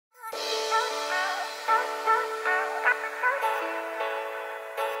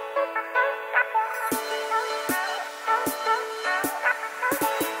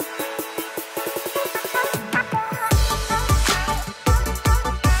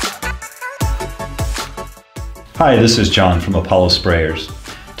Hi, this is John from Apollo Sprayers.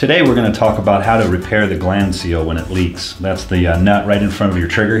 Today we're going to talk about how to repair the gland seal when it leaks. That's the nut right in front of your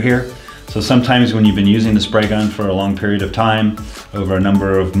trigger here. So sometimes when you've been using the spray gun for a long period of time, over a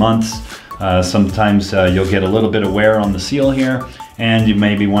number of months, sometimes you'll get a little bit of wear on the seal here, and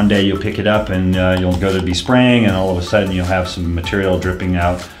maybe one day you'll pick it up and you'll go to be spraying, and all of a sudden you'll have some material dripping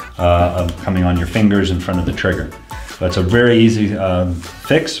out, coming on your fingers in front of the trigger. So it's a very easy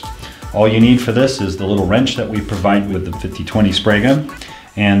fix. All you need for this is the little wrench that we provide with the 5020 spray gun,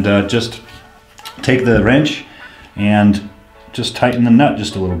 and just take the wrench and just tighten the nut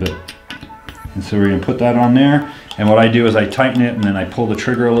just a little bit. And so we're going to put that on there, and what I do is I tighten it and then I pull the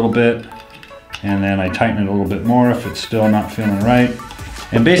trigger a little bit, and then I tighten it a little bit more if it's still not feeling right.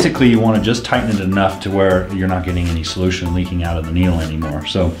 And basically you want to just tighten it enough to where you're not getting any solution leaking out of the needle anymore.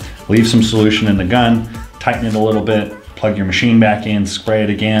 So leave some solution in the gun, tighten it a little bit, plug your machine back in, spray it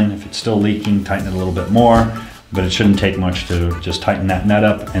again. If it's still leaking, tighten it a little bit more, but it shouldn't take much to just tighten that nut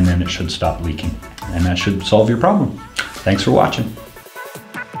up, and then it should stop leaking. And that should solve your problem. Thanks for watching.